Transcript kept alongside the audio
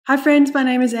Hi friends, my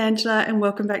name is Angela and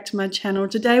welcome back to my channel.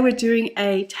 Today we're doing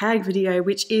a tag video,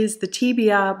 which is the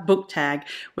TBR book tag.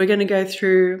 We're going to go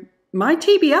through my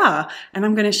TBR and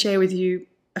I'm going to share with you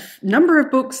a number of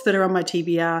books that are on my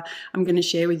TBR. I'm going to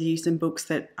share with you some books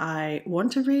that I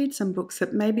want to read, some books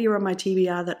that maybe are on my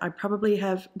TBR that I probably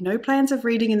have no plans of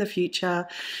reading in the future,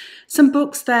 some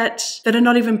books that are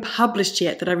not even published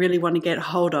yet that I really want to get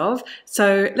hold of.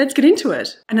 So let's get into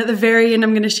it. And at the very end,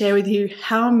 I'm going to share with you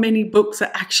how many books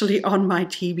are actually on my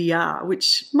TBR,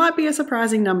 which might be a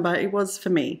surprising number. It was for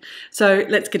me. So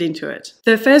let's get into it.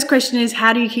 The first question is,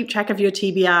 how do you keep track of your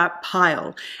TBR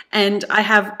pile? And I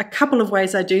have a couple of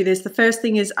ways I do this. The first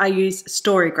thing is I use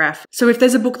Storygraph. So if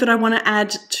there's a book that I want to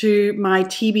add to my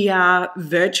TBR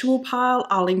virtual pile,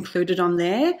 I'll include it on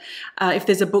there. If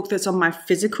there's a book that's on my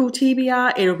physical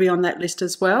TBR, it'll be on that list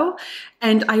as well.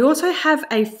 And I also have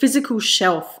a physical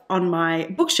shelf on my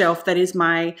bookshelf that is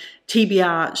my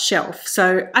TBR shelf.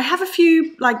 So I have a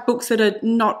few books that are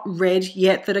not read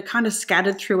yet that are kind of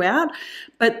scattered throughout,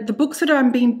 but the books that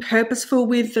I'm being purposeful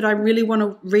with that I really want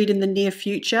to read in the near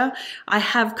future, I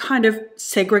have kind of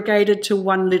segregated to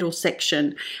one little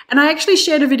section. And I actually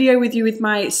shared a video with you with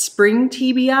my spring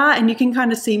TBR and you can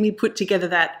kind of see me put together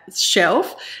that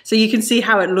shelf so you can see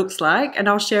how it looks like, and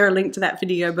I'll share a link to that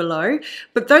video below.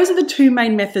 But those are the two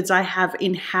main methods I have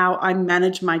in how I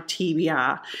manage my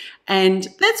TBR. And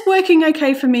that's working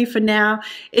okay for me for now.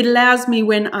 It allows me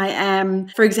when I am,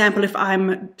 for example, if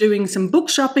I'm doing some book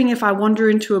shopping, if I wander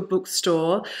into a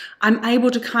bookstore, I'm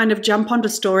able to kind of jump onto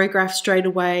Storygraph straight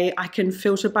away. I can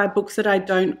filter by books that I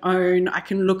don't own. I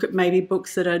can look at maybe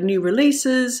books that are new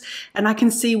releases, and I can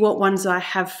see what ones I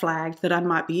have flagged that I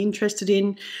might be interested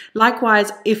in.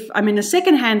 Likewise, if I'm in a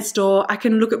secondhand store, I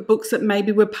can look at books that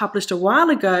maybe were published a while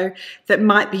ago that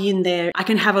might be in there. I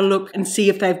can have a look and see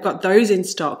if they've got those in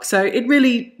stock. So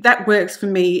that works for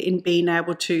me in being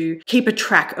able to keep a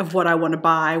track of what I want to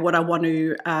buy, what I want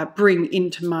to bring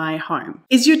into my home.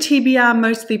 Is your TBR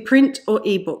mostly print or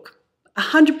ebook?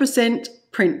 100%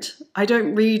 print. I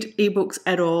don't read ebooks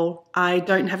at all. I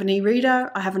don't have an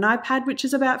e-reader. I have an iPad, which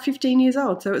is about 15 years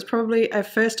old. So it's probably a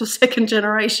first or second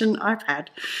generation iPad.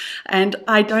 And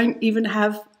I don't even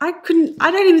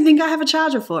think I have a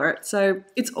charger for it. So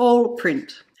it's all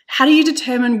print. How do you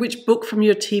determine which book from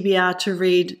your TBR to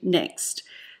read next?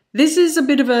 This is a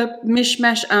bit of a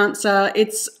mishmash answer.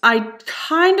 I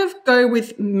kind of go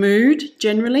with mood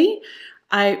generally.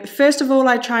 First of all,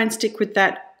 I try and stick with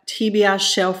that TBR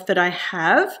shelf that I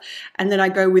have, and then I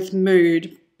go with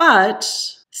mood. But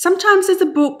sometimes there's a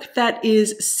book that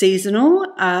is seasonal.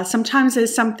 Sometimes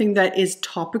there's something that is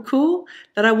topical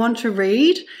that I want to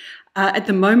read. At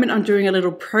the moment, I'm doing a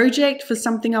little project for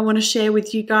something I want to share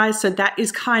with you guys. So that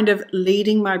is kind of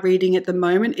leading my reading at the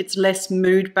moment. It's less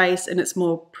mood-based and it's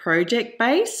more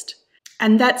project-based.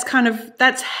 And that's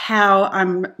how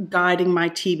I'm guiding my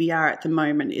TBR at the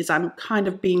moment, is I'm kind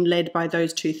of being led by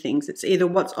those two things. It's either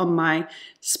what's on my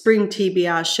spring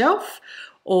TBR shelf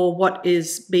or what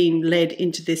is being led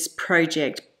into this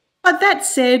project. But that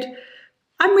said,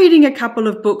 I'm reading a couple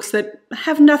of books that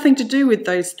have nothing to do with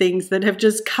those things, that have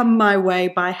just come my way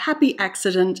by happy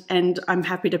accident, and I'm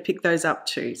happy to pick those up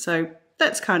too. So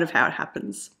that's kind of how it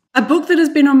happens. A book that has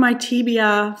been on my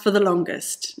TBR for the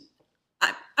longest.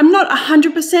 I'm not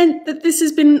 100% that this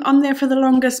has been on there for the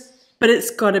longest, but it's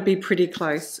got to be pretty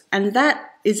close. And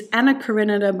that is Anna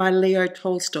Karenina by Leo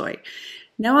Tolstoy.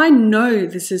 Now I know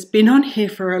this has been on here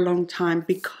for a long time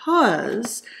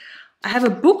because I have a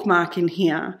bookmark in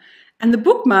here. And the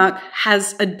bookmark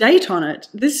has a date on it.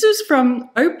 This is from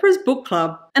Oprah's book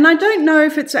club. And I don't know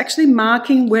if it's actually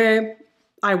marking where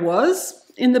I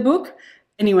was in the book.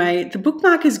 Anyway, the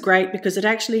bookmark is great because it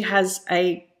actually has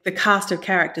the cast of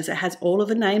characters. It has all of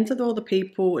the names of all the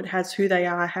people. It has who they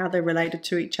are, how they're related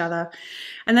to each other.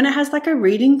 And then it has like a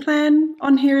reading plan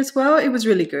on here as well. It was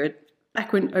really good.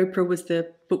 Back when Oprah was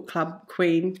the book club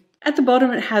queen. At the bottom,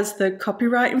 it has the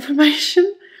copyright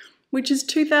information, which is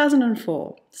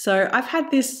 2004. So I've had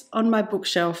this on my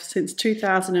bookshelf since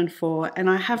 2004 and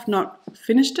I have not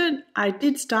finished it. I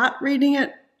did start reading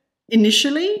it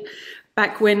initially,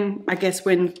 back when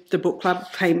the book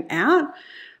club came out.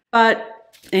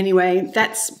 But anyway,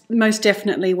 that's most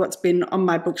definitely what's been on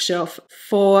my bookshelf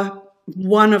for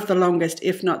one of the longest,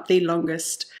 if not the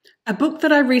longest. A book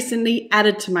that I recently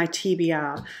added to my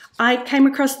TBR. I came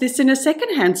across this in a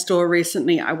secondhand store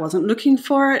recently. I wasn't looking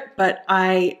for it, but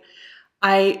I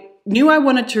knew I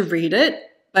wanted to read it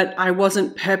but I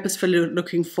wasn't purposefully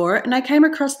looking for it. And I came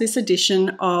across this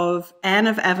edition of Anne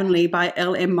of Avonlea by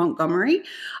L.M. Montgomery.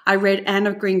 I read Anne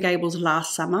of Green Gables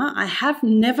last summer. I have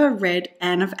never read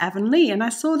Anne of Avonlea, and I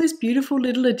saw this beautiful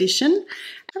little edition.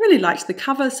 I really liked the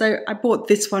cover, so I bought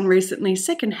this one recently,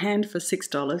 secondhand for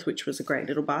 $6, which was a great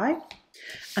little buy.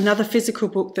 Another physical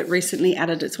book that recently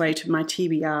added its way to my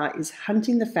TBR is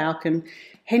Hunting the Falcon,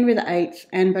 Henry VIII,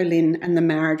 Anne Boleyn and the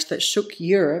Marriage That Shook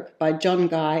Europe by John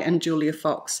Guy and Julia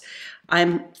Fox.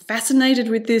 I'm fascinated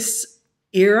with this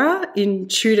era in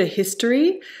Tudor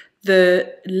history.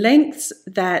 The lengths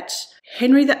that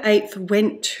Henry VIII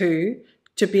went to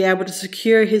be able to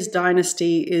secure his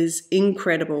dynasty is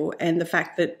incredible, and the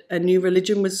fact that a new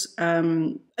religion was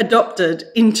adopted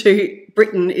into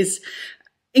Britain is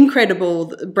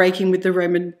incredible, breaking with the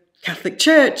Roman Catholic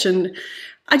Church. And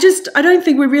I don't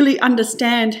think we really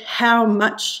understand how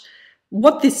much,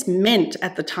 what this meant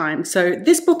at the time. So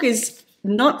this book is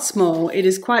not small, it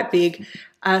is quite big.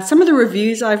 Some of the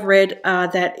reviews I've read are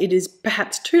that it is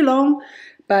perhaps too long,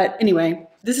 but anyway,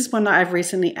 this is one that I've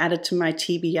recently added to my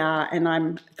TBR, and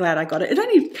I'm glad I got it. It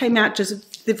only came out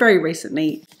just very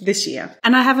recently this year.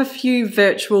 And I have a few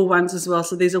virtual ones as well.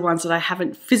 So these are ones that I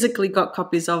haven't physically got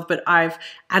copies of, but I've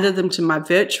added them to my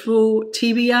virtual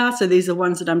TBR. So these are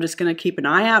ones that I'm just going to keep an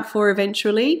eye out for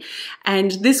eventually.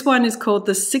 And this one is called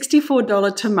The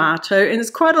 $64 Tomato, and it's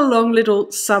quite a long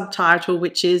little subtitle,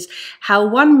 which is How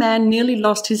One Man Nearly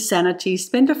Lost His Sanity,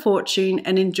 Spent a Fortune,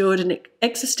 and Endured an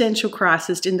Existential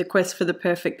Crisis in the Quest for the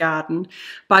Perfect Garden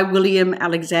by William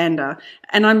Alexander.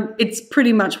 And it's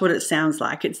pretty much what it sounds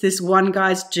like. It's this one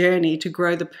guy's journey to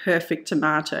grow the perfect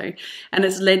tomato. And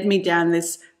it's led me down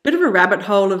this bit of a rabbit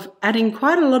hole of adding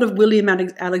quite a lot of William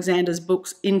Alexander's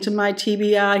books into my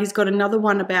TBR. He's got another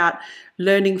one about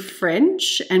learning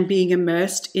French and being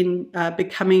immersed in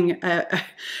learning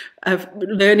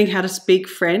how to speak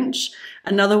French.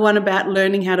 Another one about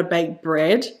learning how to bake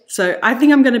bread. So I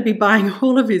think I'm going to be buying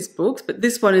all of his books, but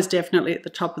this one is definitely at the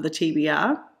top of the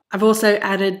TBR. I've also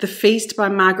added The Feast by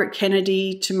Margaret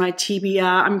Kennedy to my TBR.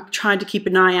 I'm trying to keep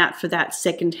an eye out for that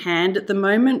secondhand at the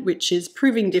moment, which is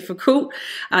proving difficult.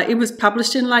 It was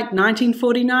published in like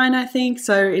 1949, I think,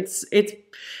 so it's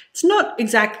not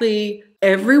exactly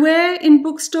everywhere in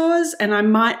bookstores, and I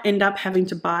might end up having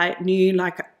to buy it new.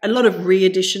 Like a lot of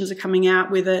re-editions are coming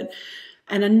out with it.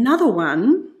 And another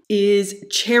one is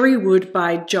Cherrywood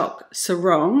by Jock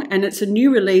Sarong, and it's a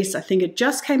new release. I think it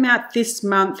just came out this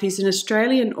month. He's an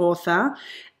Australian author,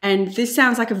 and this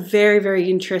sounds like a very, very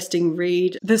interesting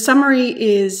read. The summary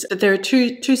is that there are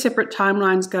two separate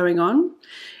timelines going on.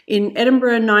 In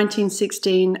Edinburgh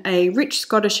 1916, a rich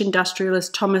Scottish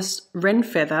industrialist, Thomas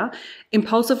Renfeather,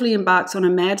 impulsively embarks on a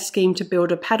mad scheme to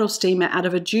build a paddle steamer out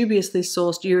of a dubiously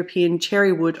sourced European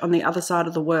cherry wood on the other side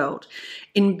of the world,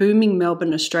 in booming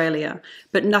Melbourne, Australia,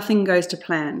 but nothing goes to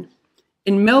plan.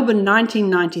 In Melbourne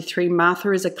 1993,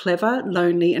 Martha is a clever,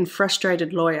 lonely and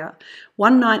frustrated lawyer.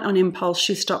 One night on impulse,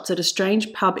 she stops at a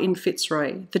strange pub in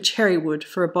Fitzroy, the Cherrywood,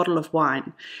 for a bottle of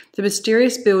wine. The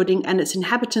mysterious building and its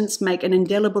inhabitants make an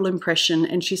indelible impression,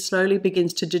 and she slowly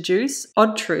begins to deduce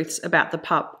odd truths about the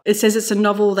pub. It says it's a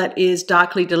novel that is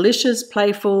darkly delicious,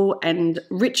 playful, and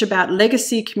rich about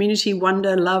legacy, community,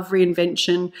 wonder, love,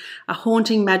 reinvention, a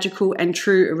haunting, magical, and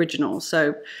true original.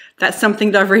 So that's something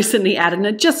that I've recently added, and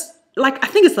I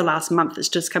think it's the last month it's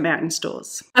just come out in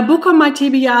stores. A book on my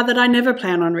TBR that I never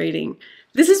plan on reading.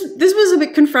 This was a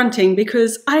bit confronting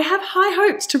because I have high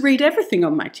hopes to read everything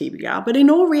on my TBR, but in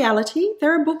all reality,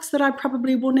 there are books that I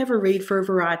probably will never read for a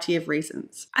variety of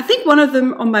reasons. I think one of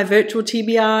them on my virtual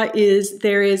TBR is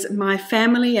there is My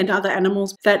Family and Other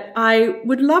Animals that I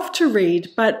would love to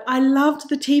read, but I loved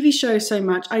the TV show so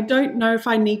much, I don't know if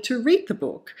I need to read the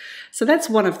book. So that's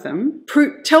one of them.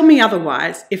 Tell me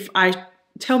otherwise if I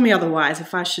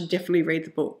should definitely read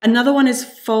the book. Another one is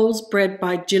Foal's Bread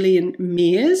by Gillian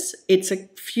Mears. It's a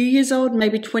few years old,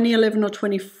 maybe 2011 or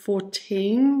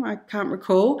 2014, I can't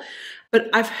recall. But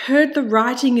I've heard the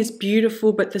writing is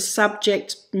beautiful, but the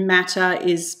subject matter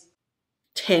is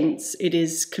tense. It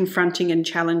is confronting and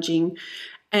challenging.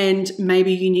 And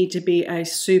maybe you need to be a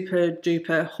super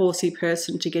duper horsey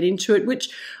person to get into it, which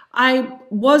I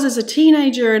was as a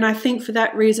teenager. And I think for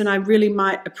that reason, I really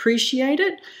might appreciate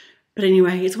it. But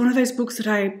anyway, it's one of those books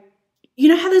that you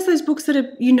know how there's those books that are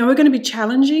going to be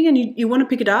challenging and you want to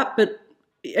pick it up, but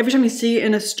every time you see it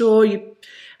in a store, you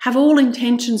have all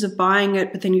intentions of buying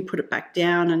it, but then you put it back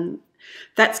down. And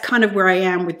that's kind of where I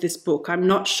am with this book. I'm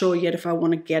not sure yet if I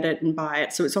want to get it and buy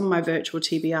it. So it's on my virtual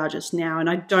TBR just now, and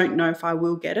I don't know if I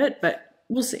will get it, but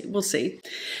we'll see.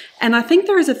 And I think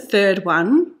there is a third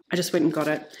one. I just went and got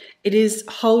it. It is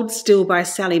Hold Still by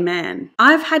Sally Mann.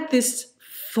 I've had this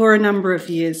for a number of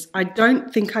years. I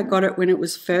don't think I got it when it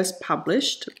was first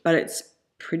published, but it's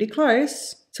pretty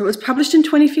close. So it was published in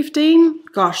 2015.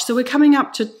 Gosh, so we're coming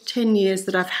up to 10 years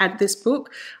that I've had this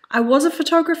book. I was a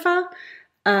photographer.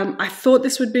 I thought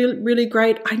this would be really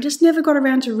great. I just never got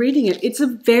around to reading it. It's a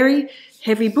very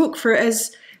heavy book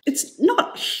it's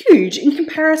not huge in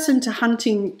comparison to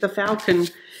Hunting the Falcon.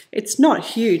 It's not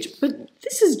huge, but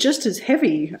this is just as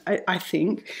heavy, I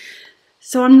think.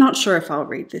 So I'm not sure if I'll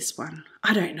read this one.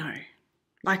 I don't know.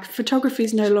 Like, photography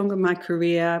is no longer my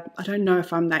career. I don't know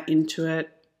if I'm that into it.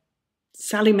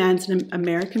 Sally Mann's an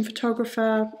American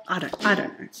photographer. I don't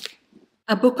know.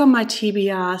 A book on my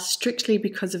TBR strictly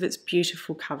because of its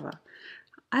beautiful cover.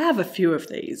 I have a few of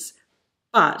these,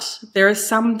 but there are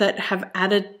some that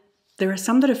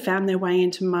have found their way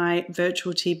into my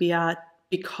virtual TBR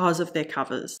because of their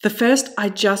covers. The first I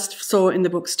just saw in the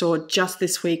bookstore just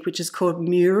this week, which is called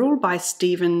Mural by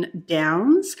Stephen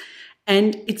Downes.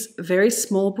 And it's a very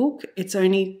small book. It's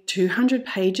only 200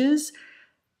 pages.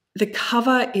 The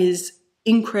cover is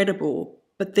incredible,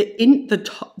 but the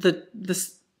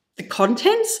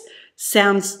contents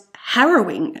sounds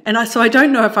harrowing. So I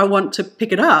don't know if I want to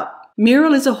pick it up.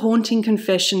 Mural is a haunting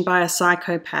confession by a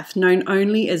psychopath known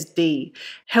only as D.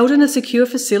 Held in a secure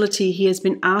facility, he has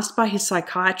been asked by his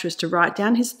psychiatrist to write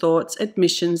down his thoughts,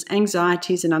 admissions,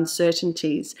 anxieties, and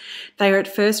uncertainties. They are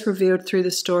at first revealed through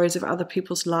the stories of other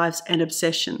people's lives and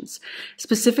obsessions.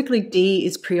 Specifically, D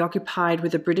is preoccupied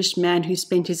with a British man who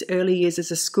spent his early years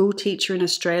as a school teacher in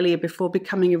Australia before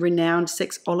becoming a renowned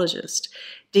sexologist.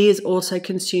 D is also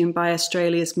consumed by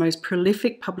Australia's most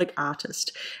prolific public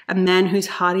artist, a man whose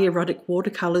hardy erotic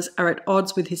watercolours are at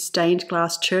odds with his stained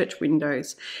glass church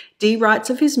windows. D writes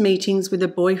of his meetings with a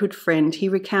boyhood friend. He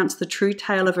recounts the true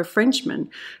tale of a Frenchman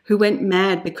who went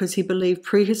mad because he believed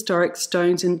prehistoric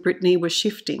stones in Brittany were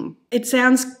shifting. It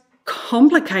sounds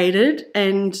complicated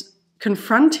and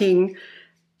confronting,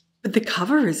 but the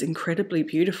cover is incredibly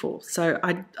beautiful. So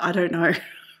I don't know.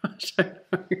 I don't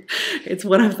know. It's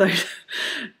one of those,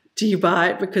 do you buy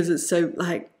it because it's so,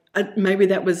 like, maybe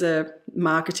that was a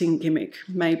marketing gimmick,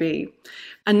 maybe.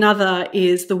 Another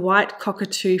is The White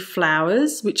Cockatoo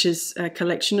Flowers, which is a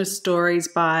collection of stories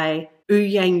by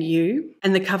Yang Yu,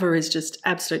 and the cover is just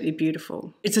absolutely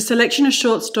beautiful. It's a selection of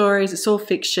short stories, it's all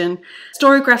fiction.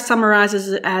 Storygraph summarizes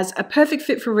it as a perfect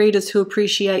fit for readers who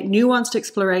appreciate nuanced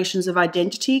explorations of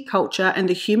identity, culture, and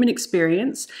the human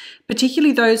experience,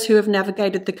 particularly those who have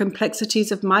navigated the complexities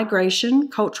of migration,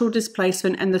 cultural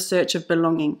displacement, and the search of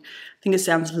belonging. I think it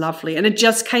sounds lovely. And it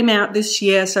just came out this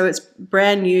year, so it's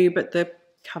brand new, but the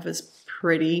cover's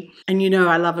pretty. And you know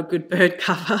I love a good bird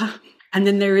cover. And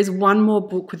then there is one more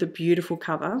book with a beautiful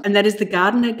cover, and that is The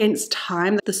Garden Against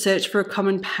Time, The Search for a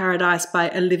Common Paradise by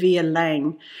Olivia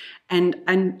Laing. And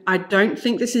I don't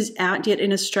think this is out yet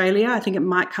in Australia. I think it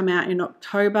might come out in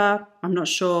October. I'm not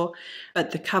sure.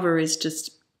 But the cover is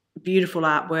just beautiful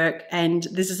artwork. And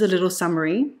this is a little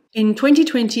summary. In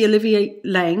 2020, Olivia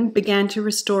Laing began to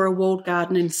restore a walled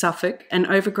garden in Suffolk, an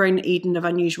overgrown Eden of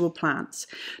unusual plants.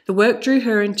 The work drew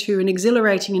her into an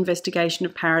exhilarating investigation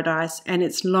of paradise and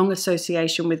its long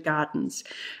association with gardens,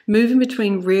 moving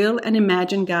between real and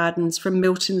imagined gardens from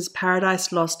Milton's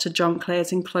Paradise Lost to John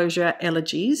Clare's Enclosure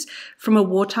Elegies, from a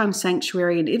wartime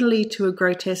sanctuary in Italy to a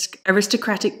grotesque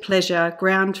aristocratic pleasure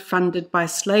ground funded by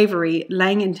slavery.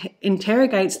 Laing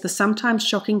interrogates the sometimes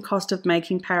shocking cost of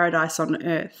making paradise on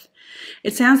earth.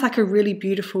 It sounds like a really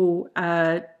beautiful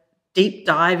deep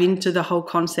dive into the whole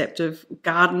concept of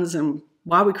gardens and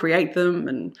why we create them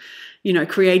and, you know,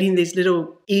 creating these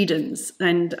little Edens.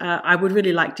 And I would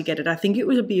really like to get it. I think it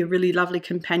would be a really lovely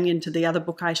companion to the other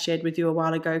book I shared with you a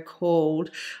while ago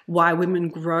called Why Women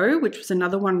Grow, which was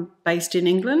another one based in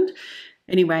England.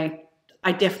 Anyway,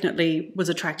 I definitely was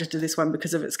attracted to this one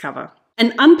because of its cover.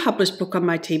 An unpublished book on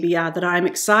my TBR that I'm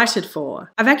excited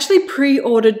for. I've actually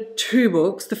pre-ordered 2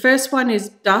 books. The first one is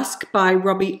Dusk by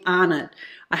Robbie Arnott.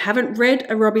 I haven't read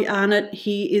a Robbie Arnott.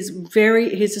 He's an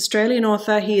Australian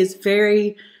author. He is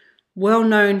very well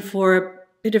known for a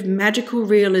bit of magical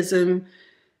realism,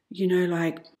 you know,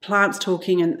 like plants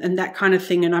talking and that kind of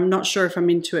thing. And I'm not sure if I'm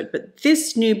into it, but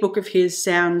this new book of his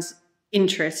sounds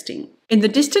interesting. In the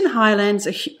distant highlands,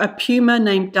 a puma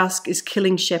named Dusk is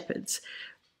killing shepherds.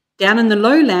 Down in the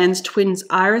lowlands, twins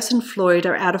Iris and Floyd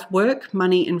are out of work,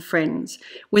 money, and friends.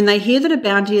 When they hear that a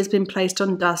bounty has been placed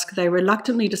on Dusk, they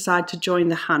reluctantly decide to join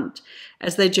the hunt.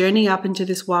 As they journey up into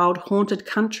this wild, haunted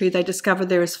country, they discover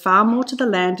there is far more to the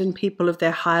land and people of their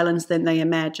highlands than they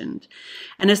imagined.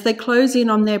 And as they close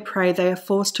in on their prey, they are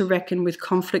forced to reckon with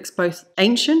conflicts both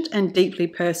ancient and deeply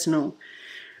personal.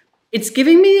 It's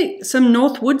giving me some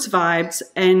North Woods vibes,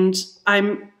 and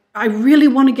I'm I really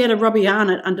want to get a Robbie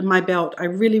Arnott under my belt. I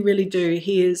really, really do.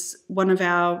 He is one of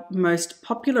our most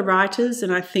popular writers,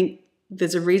 and I think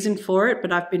there's a reason for it,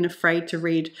 but I've been afraid to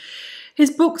read his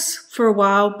books for a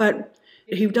while. But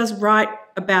he does write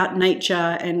about nature,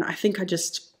 and I think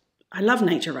I love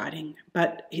nature writing,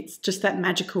 but it's just that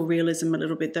magical realism a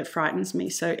little bit that frightens me.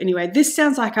 So anyway, this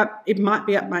sounds like it might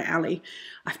be up my alley.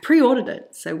 I've pre-ordered it,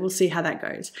 so we'll see how that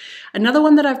goes. Another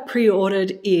one that I've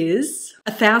pre-ordered is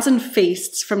 1,000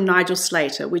 Feasts from Nigel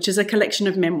Slater, which is a collection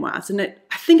of memoirs, and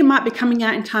I think it might be coming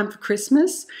out in time for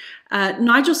Christmas.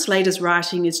 Nigel Slater's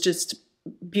writing is just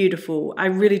beautiful. I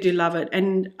really do love it,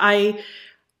 and I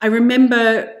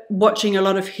remember watching a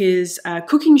lot of his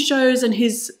cooking shows, and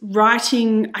his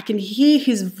writing, I can hear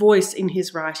his voice in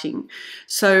his writing.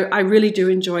 So I really do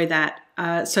enjoy that.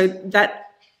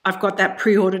 I've got that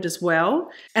pre-ordered as well.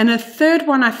 And a third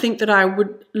one I think that I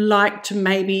would like to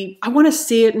I want to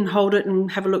see it and hold it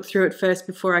and have a look through it first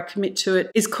before I commit to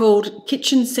it, is called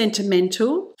Kitchen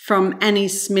Sentimental from Annie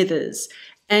Smithers.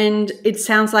 And it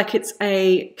sounds like it's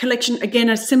a collection, again,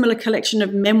 a similar collection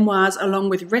of memoirs along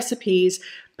with recipes,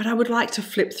 but I would like to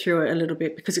flip through it a little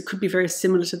bit because it could be very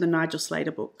similar to the Nigel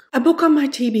Slater book. A book on my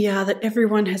TBR that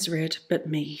everyone has read but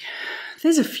me.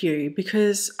 There's a few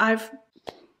because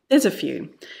there's a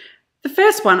few. The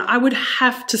first one I would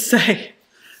have to say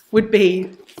would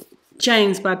be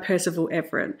James by Percival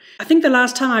Everett. I think the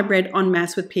last time I read en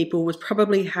masse with people was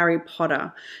probably Harry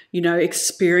Potter,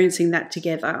 experiencing that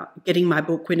together, getting my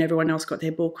book when everyone else got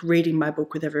their book, reading my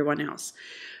book with everyone else.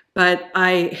 But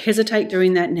I hesitate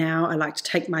doing that now. I like to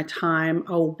take my time.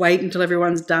 I'll wait until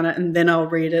everyone's done it and then I'll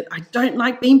read it. I don't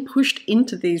like being pushed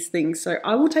into these things, so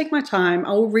I will take my time. I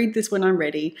will read this when I'm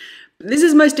ready. This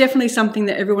is most definitely something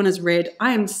that everyone has read.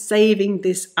 I am saving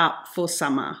this up for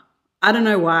summer. I don't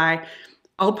know why.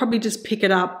 I'll probably just pick it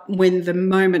up when the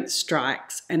moment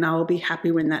strikes, and I'll be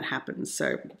happy when that happens.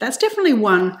 So that's definitely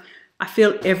one I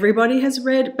feel everybody has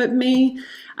read but me.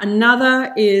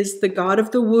 Another is The God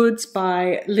of the Woods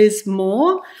by Liz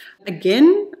Moore.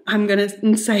 Again,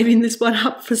 I'm saving this one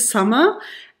up for summer,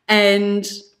 and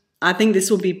I think this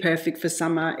will be perfect for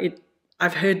summer.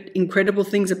 I've heard incredible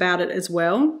things about it as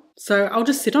well. So I'll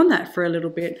just sit on that for a little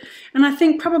bit. And I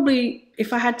think probably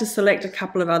if I had to select a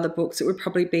couple of other books, it would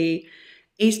probably be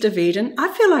East of Eden. I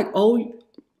feel like all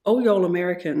y'all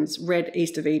Americans read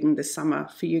East of Eden this summer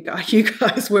for you guys. You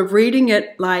guys were reading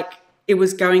it like it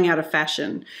was going out of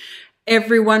fashion.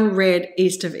 Everyone read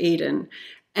East of Eden.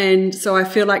 And so I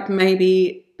feel like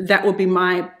maybe that will be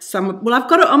my summer. Well, I've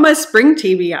got it on my spring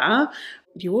TBR.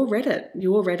 You all read it.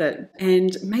 You all read it.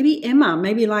 And maybe Emma,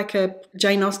 maybe like a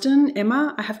Jane Austen,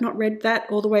 Emma. I have not read that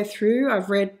all the way through. I've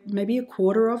read maybe a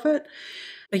quarter of it.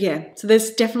 But yeah, so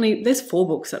there's 4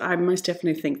 books that I most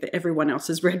definitely think that everyone else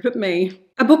has read but me.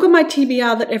 A book on my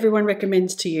TBR that everyone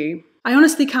recommends to you. I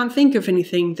honestly can't think of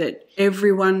anything that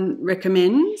everyone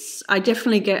recommends. I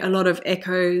definitely get a lot of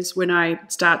echoes when I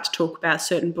start to talk about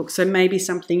certain books. So maybe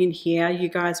something in here, you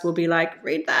guys will be like,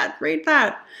 read that, read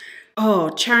that.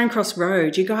 Oh, Charing Cross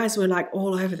Road, you guys were like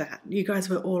all over that. You guys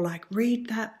were all like, read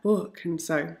that book. And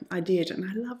so I did, and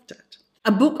I loved it.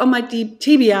 A book on my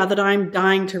TBR that I'm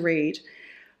dying to read.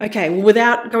 Okay, well,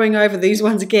 without going over these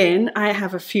ones again, I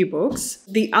have a few books.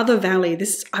 The Other Valley,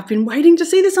 I've been waiting to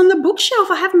see this on the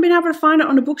bookshelf. I haven't been able to find it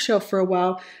on a bookshelf for a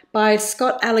while, by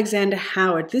Scott Alexander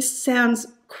Howard. This sounds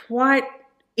quite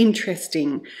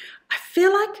interesting. I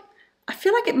feel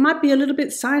like it might be a little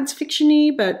bit science fiction-y,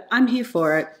 but I'm here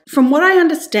for it. From what I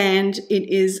understand, it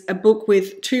is a book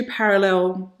with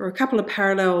a couple of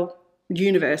parallel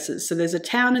universes. So there's a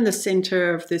town in the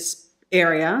center of this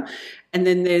area, and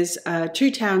then there's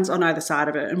 2 towns on either side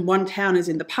of it, and one town is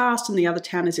in the past and the other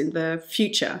town is in the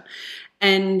future,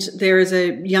 and there is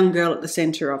a young girl at the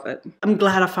center of it. I'm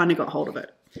glad I finally got hold of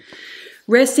it.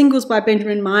 Rare Singles by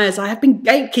Benjamin Myers. I have been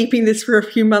gatekeeping this for a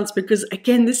few months because,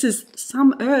 again, this is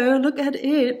look at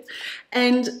it.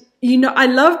 And I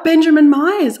love Benjamin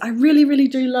Myers. I really, really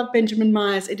do love Benjamin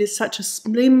Myers. It is such a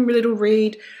slim little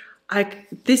read.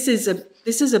 This is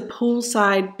a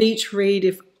poolside beach read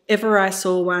if ever I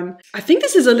saw one. I think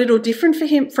this is a little different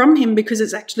from him because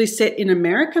it's actually set in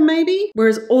America, maybe,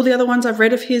 whereas all the other ones I've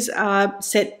read of his are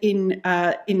set in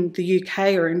the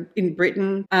UK or in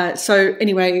Britain. So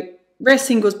anyway, Rare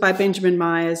Singles by Benjamin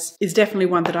Myers is definitely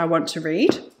one that I want to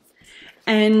read.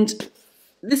 And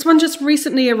this one just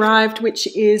recently arrived, which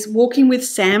is Walking with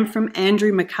Sam from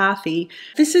Andrew McCarthy.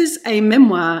 This is a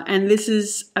memoir, and this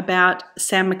is about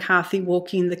Sam McCarthy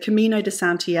walking the Camino de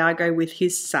Santiago with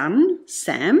his son,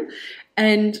 Sam.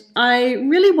 And I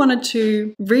really wanted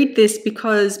to read this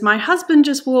because my husband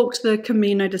just walked the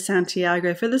Camino de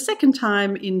Santiago for the second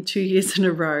time in 2 years in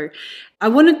a row. I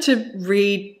wanted to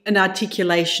read an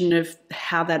articulation of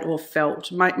how that all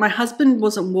felt. My husband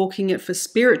wasn't walking it for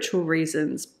spiritual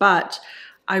reasons, but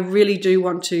I really do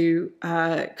want to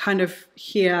kind of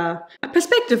hear a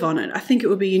perspective on it. I think it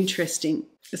would be interesting.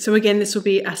 So again, this will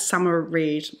be a summer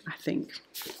read, I think.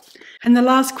 And the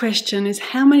last question is,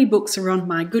 how many books are on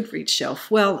my Goodreads shelf?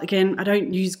 Well, again, I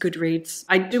don't use Goodreads.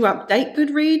 I do update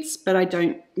Goodreads, but I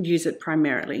don't use it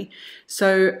primarily.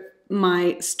 So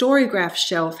my Storygraph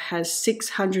shelf has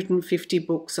 650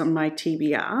 books on my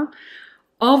TBR.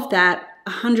 Of that,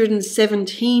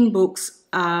 117 books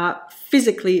are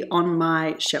physically on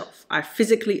my shelf. I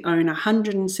physically own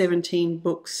 117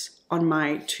 books on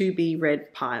my to be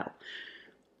read pile,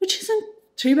 which isn't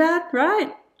too bad,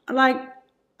 right?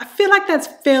 I feel like that's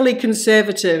fairly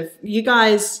conservative. You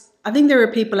guys, I think there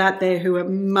are people out there who are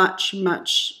much,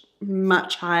 much,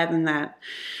 much higher than that.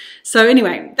 So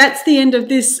anyway, that's the end of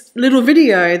this little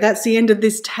video. That's the end of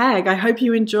this tag. I hope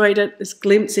you enjoyed it, this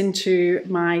glimpse into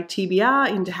my TBR,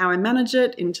 into how I manage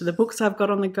it, into the books I've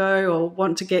got on the go or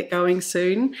want to get going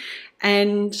soon.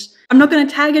 And I'm not going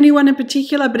to tag anyone in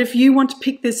particular, but if you want to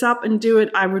pick this up and do it,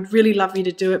 I would really love you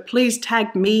to do it. Please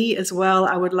tag me as well.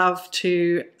 I would love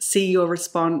to see your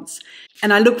response.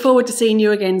 And I look forward to seeing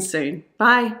you again soon.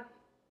 Bye.